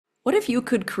What if you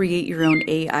could create your own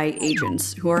AI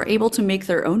agents who are able to make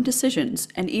their own decisions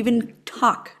and even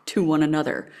talk to one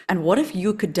another? And what if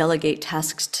you could delegate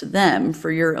tasks to them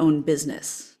for your own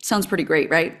business? Sounds pretty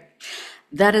great, right?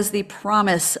 That is the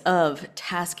promise of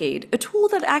Taskade, a tool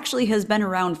that actually has been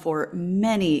around for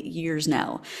many years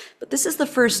now. But this is the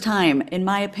first time, in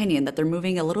my opinion, that they're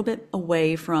moving a little bit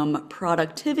away from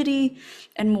productivity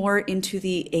and more into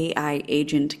the AI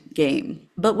agent game.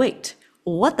 But wait,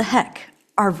 what the heck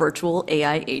are virtual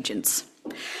AI agents?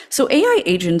 So AI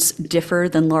agents differ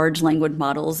than large language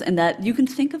models in that you can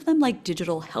think of them like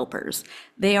digital helpers.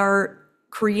 They are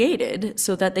created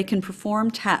so that they can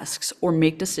perform tasks or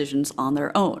make decisions on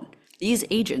their own. These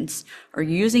agents are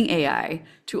using AI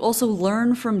to also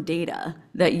learn from data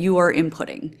that you are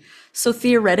inputting. So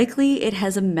theoretically, it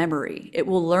has a memory. It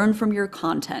will learn from your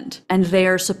content, and they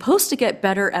are supposed to get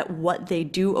better at what they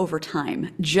do over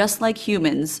time, just like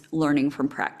humans learning from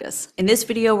practice. In this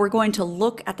video, we're going to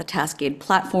look at the Taskade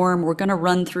platform. We're going to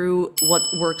run through what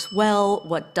works well,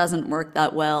 what doesn't work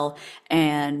that well,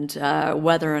 and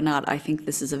whether or not I think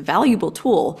this is a valuable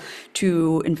tool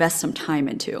to invest some time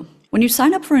into. When you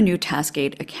sign up for a new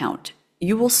Taskade account,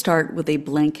 you will start with a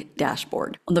blank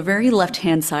dashboard. On the very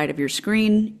left-hand side of your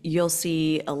screen, you'll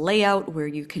see a layout where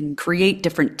you can create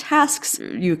different tasks.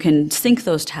 You can sync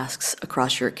those tasks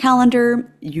across your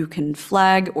calendar. You can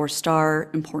flag or star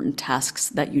important tasks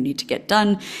that you need to get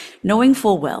done. Knowing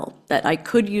full well that I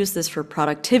could use this for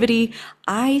productivity,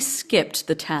 I skipped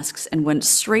the tasks and went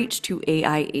straight to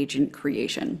AI agent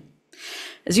creation.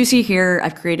 As you see here,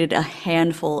 I've created a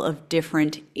handful of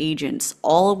different agents,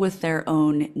 all with their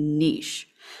own niche.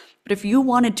 But if you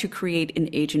wanted to create an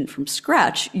agent from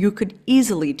scratch, you could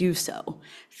easily do so,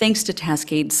 thanks to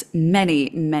Taskade's many,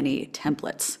 many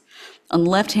templates. On the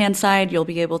left-hand side, you'll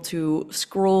be able to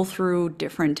scroll through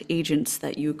different agents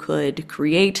that you could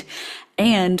create,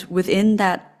 and within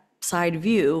that side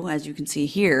view, as you can see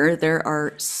here, there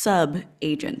are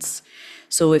sub-agents.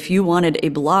 So if you wanted a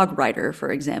blog writer,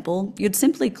 for example, you'd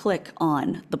simply click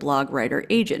on the blog writer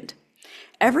agent.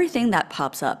 Everything that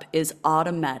pops up is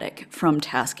automatic from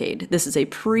Taskade. This is a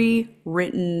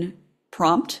pre-written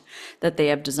prompt that they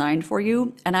have designed for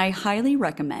you, and I highly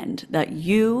recommend that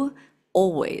you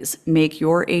always make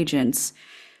your agents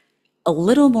a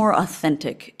little more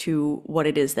authentic to what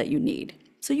it is that you need.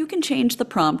 So you can change the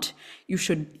prompt. You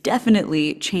should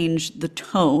definitely change the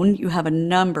tone. You have a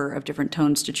number of different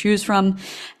tones to choose from,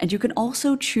 and you can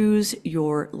also choose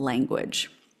your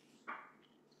language.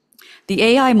 The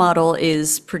AI model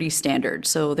is pretty standard,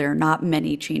 so there are not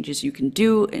many changes you can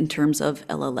do in terms of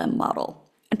LLM model.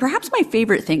 And perhaps my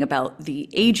favorite thing about the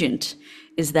agent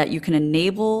is that you can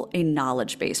enable a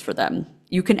knowledge base for them.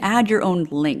 You can add your own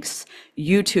links,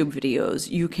 YouTube videos.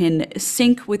 You can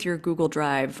sync with your Google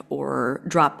Drive or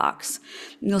Dropbox.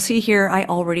 You'll see here I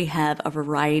already have a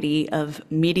variety of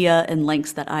media and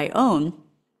links that I own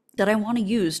that I want to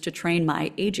use to train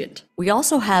my agent. We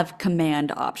also have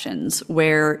command options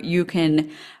where you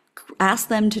can ask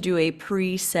them to do a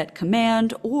preset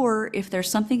command, or if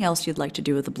there's something else you'd like to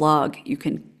do with the blog, you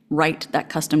can write that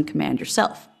custom command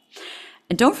yourself.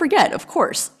 And don't forget, of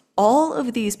course, all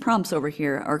of these prompts over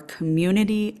here are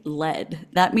community-led.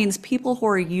 That means people who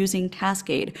are using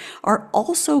Taskade are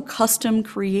also custom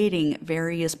creating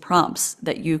various prompts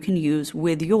that you can use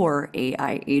with your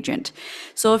AI agent.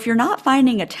 So if you're not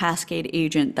finding a Taskade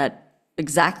agent that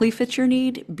exactly fits your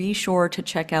need, be sure to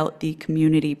check out the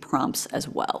community prompts as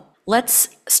well.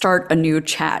 Let's start a new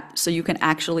chat so you can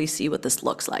actually see what this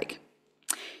looks like.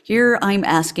 Here I'm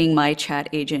asking my chat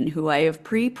agent, who I have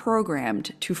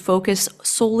pre-programmed to focus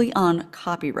solely on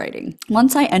copywriting.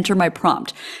 Once I enter my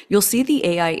prompt, you'll see the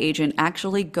AI agent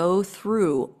actually go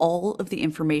through all of the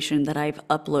information that I've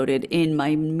uploaded in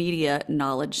my Media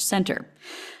Knowledge Center.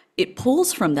 It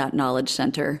pulls from that knowledge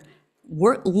center,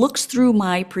 looks through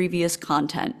my previous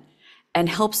content, and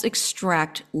helps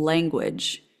extract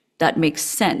language that makes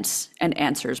sense and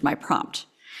answers my prompt.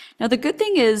 Now, the good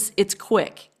thing is it's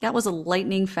quick. That was a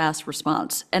lightning fast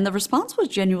response, and the response was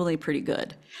genuinely pretty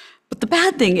good. But the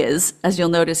bad thing is, as you'll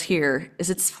notice here, is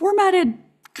it's formatted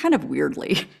kind of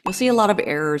weirdly. You'll see a lot of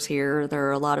errors here. There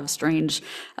are a lot of strange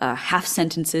half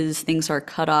sentences, things are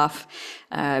cut off,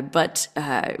 but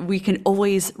we can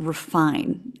always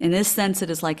refine. In this sense, it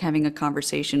is like having a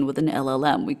conversation with an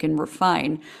LLM. We can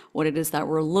refine what it is that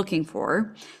we're looking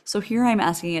for. So here I'm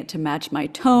asking it to match my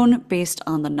tone based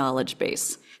on the knowledge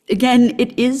base. Again,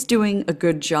 it is doing a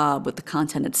good job with the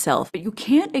content itself, but you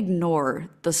can't ignore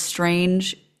the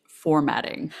strange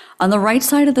formatting. On the right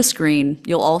side of the screen,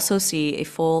 you'll also see a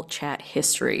full chat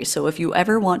history. So if you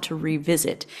ever want to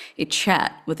revisit a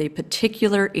chat with a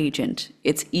particular agent,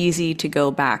 it's easy to go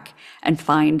back and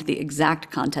find the exact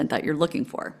content that you're looking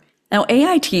for. Now,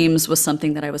 AI Teams was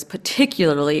something that I was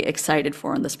particularly excited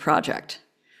for in this project.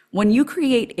 When you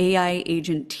create AI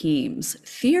agent teams,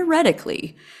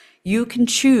 theoretically, you can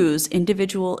choose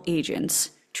individual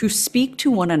agents to speak to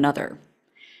one another.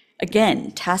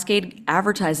 Again, Taskade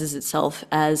advertises itself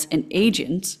as an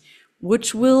agent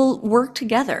which will work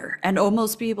together and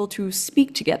almost be able to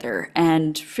speak together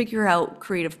and figure out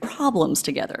creative problems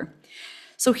together.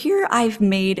 So here I've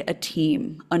made a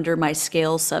team under my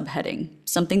scale subheading,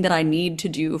 something that I need to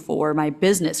do for my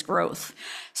business growth.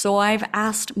 So I've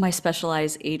asked my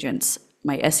specialized agents,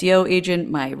 my SEO agent,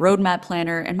 my roadmap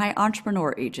planner, and my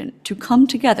entrepreneur agent to come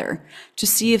together to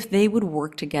see if they would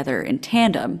work together in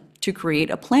tandem to create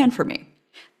a plan for me.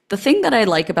 The thing that I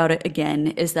like about it, again,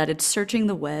 is that it's searching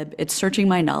the web, it's searching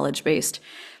my knowledge base.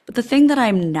 But the thing that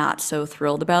I'm not so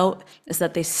thrilled about is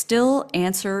that they still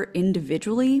answer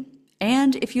individually.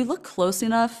 And if you look close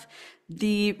enough,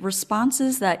 the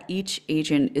responses that each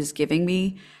agent is giving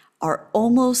me are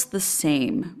almost the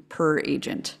same per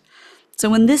agent.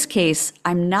 So in this case,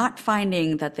 I'm not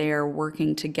finding that they are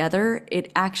working together.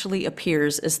 It actually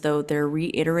appears as though they're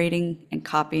reiterating and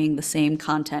copying the same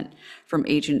content from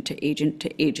agent to agent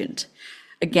to agent.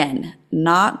 Again,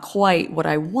 not quite what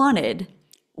I wanted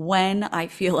when I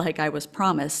feel like I was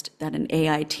promised that an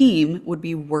AI team would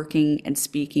be working and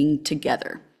speaking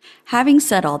together. Having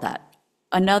said all that,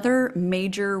 another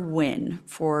major win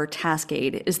for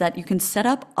Taskade is that you can set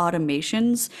up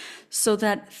automations so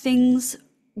that things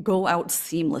go out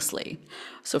seamlessly.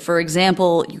 So for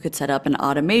example, you could set up an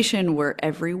automation where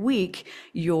every week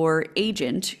your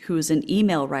agent, who's an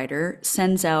email writer,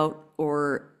 sends out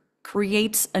or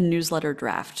creates a newsletter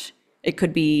draft. It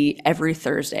could be every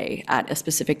Thursday at a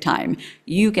specific time.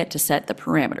 You get to set the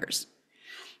parameters.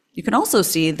 You can also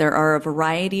see there are a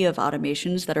variety of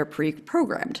automations that are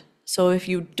pre-programmed. So if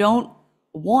you don't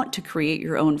want to create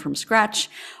your own from scratch,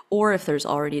 or if there's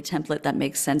already a template that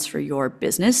makes sense for your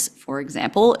business, for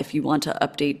example, if you want to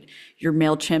update your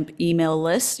MailChimp email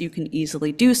list, you can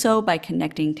easily do so by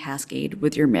connecting Taskade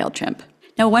with your MailChimp.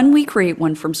 Now, when we create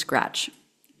one from scratch,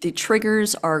 the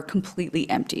triggers are completely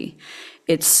empty.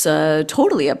 It's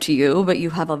totally up to you, but you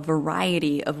have a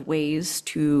variety of ways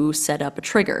to set up a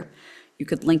trigger. You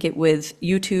could link it with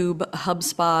YouTube,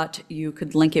 HubSpot, you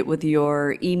could link it with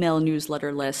your email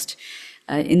newsletter list.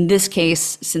 In this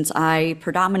case, since I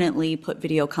predominantly put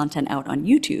video content out on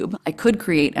YouTube, I could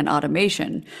create an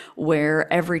automation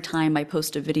where every time I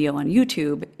post a video on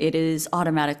YouTube, it is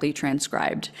automatically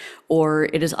transcribed or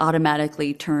it is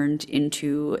automatically turned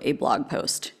into a blog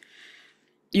post.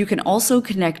 You can also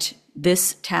connect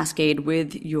this Taskade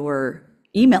with your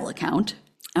email account.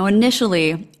 Now,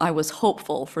 initially, I was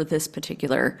hopeful for this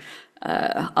particular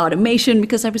automation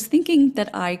because I was thinking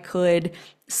that I could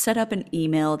set up an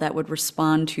email that would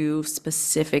respond to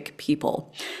specific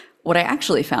people. What I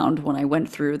actually found when I went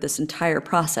through this entire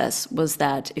process was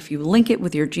that if you link it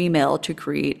with your Gmail to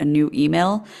create a new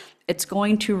email, it's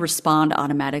going to respond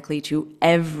automatically to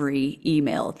every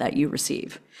email that you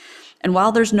receive. And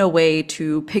while there's no way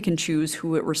to pick and choose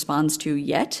who it responds to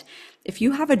yet, if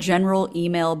you have a general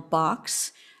email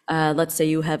box, let's say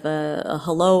you have a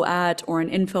hello at or an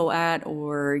info at,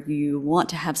 or you want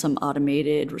to have some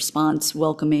automated response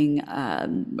welcoming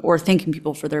or thanking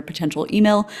people for their potential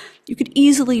email, you could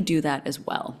easily do that as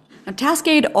well. Now,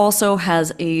 Taskade also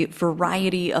has a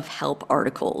variety of help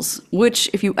articles, which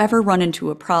if you ever run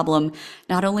into a problem,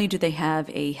 not only do they have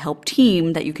a help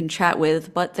team that you can chat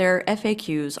with, but their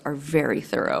FAQs are very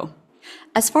thorough.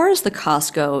 As far as the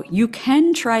costs go, you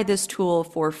can try this tool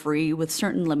for free with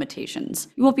certain limitations.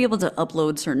 You won't be able to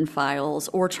upload certain files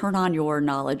or turn on your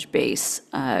knowledge base,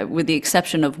 with the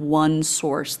exception of one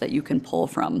source that you can pull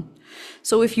from.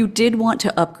 So if you did want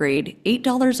to upgrade,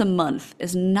 $8 a month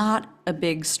is not a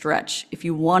big stretch. If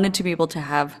you wanted to be able to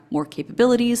have more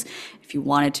capabilities, if you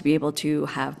wanted to be able to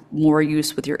have more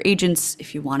use with your agents,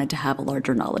 if you wanted to have a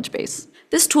larger knowledge base.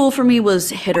 This tool for me was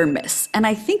hit or miss, and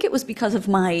I think it was because of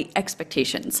my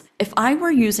expectations. If I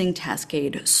were using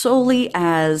Taskade solely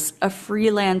as a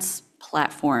freelance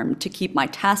platform to keep my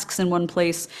tasks in one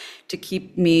place, to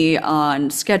keep me on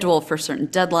schedule for certain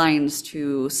deadlines,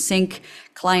 to sync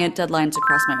client deadlines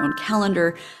across my own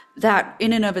calendar, that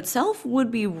in and of itself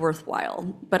would be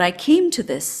worthwhile. But I came to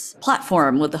this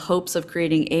platform with the hopes of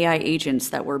creating AI agents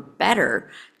that were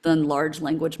better than large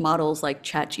language models like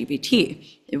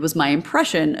ChatGPT. It was my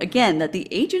impression, again, that the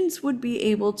agents would be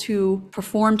able to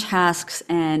perform tasks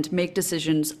and make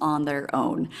decisions on their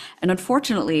own. And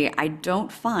unfortunately, I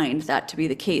don't find that to be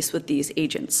the case with these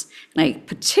agents. And I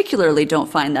particularly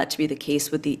don't find that to be the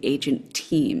case with the agent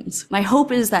teams. My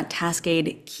hope is that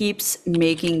Taskade keeps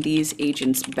making these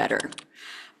agents better.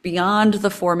 Beyond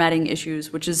the formatting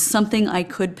issues, which is something I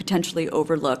could potentially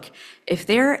overlook, if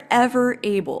they're ever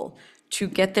able to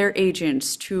get their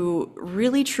agents to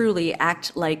really truly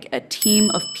act like a team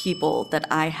of people that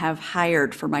I have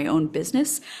hired for my own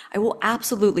business, I will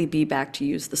absolutely be back to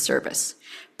use the service.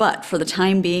 But for the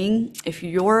time being, if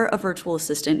you're a virtual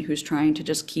assistant who's trying to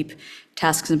just keep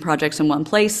tasks and projects in one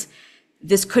place,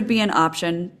 this could be an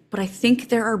option, but I think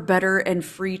there are better and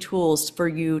free tools for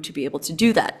you to be able to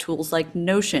do that. Tools like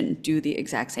Notion do the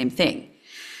exact same thing.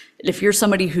 If you're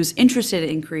somebody who's interested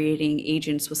in creating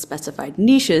agents with specified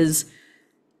niches,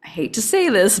 I hate to say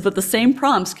this, but the same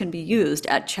prompts can be used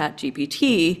at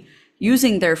ChatGPT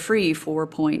using their free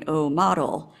 4.0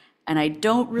 model, and I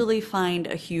don't really find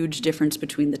a huge difference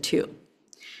between the two.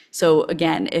 So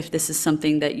again, if this is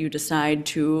something that you decide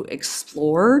to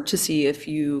explore to see if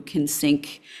you can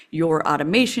sync your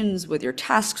automations with your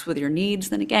tasks, with your needs,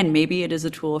 then again, maybe it is a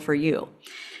tool for you.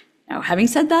 Now, having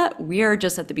said that, we are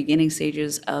just at the beginning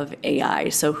stages of AI,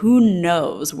 so who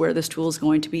knows where this tool is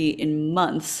going to be in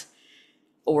months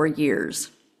or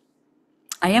years.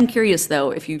 I am curious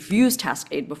though, if you've used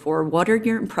Taskade before, what are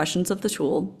your impressions of the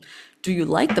tool? Do you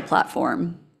like the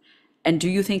platform? And do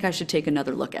you think I should take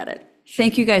another look at it?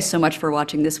 Thank you guys so much for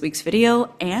watching this week's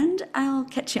video, and I'll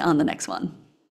catch you on the next one.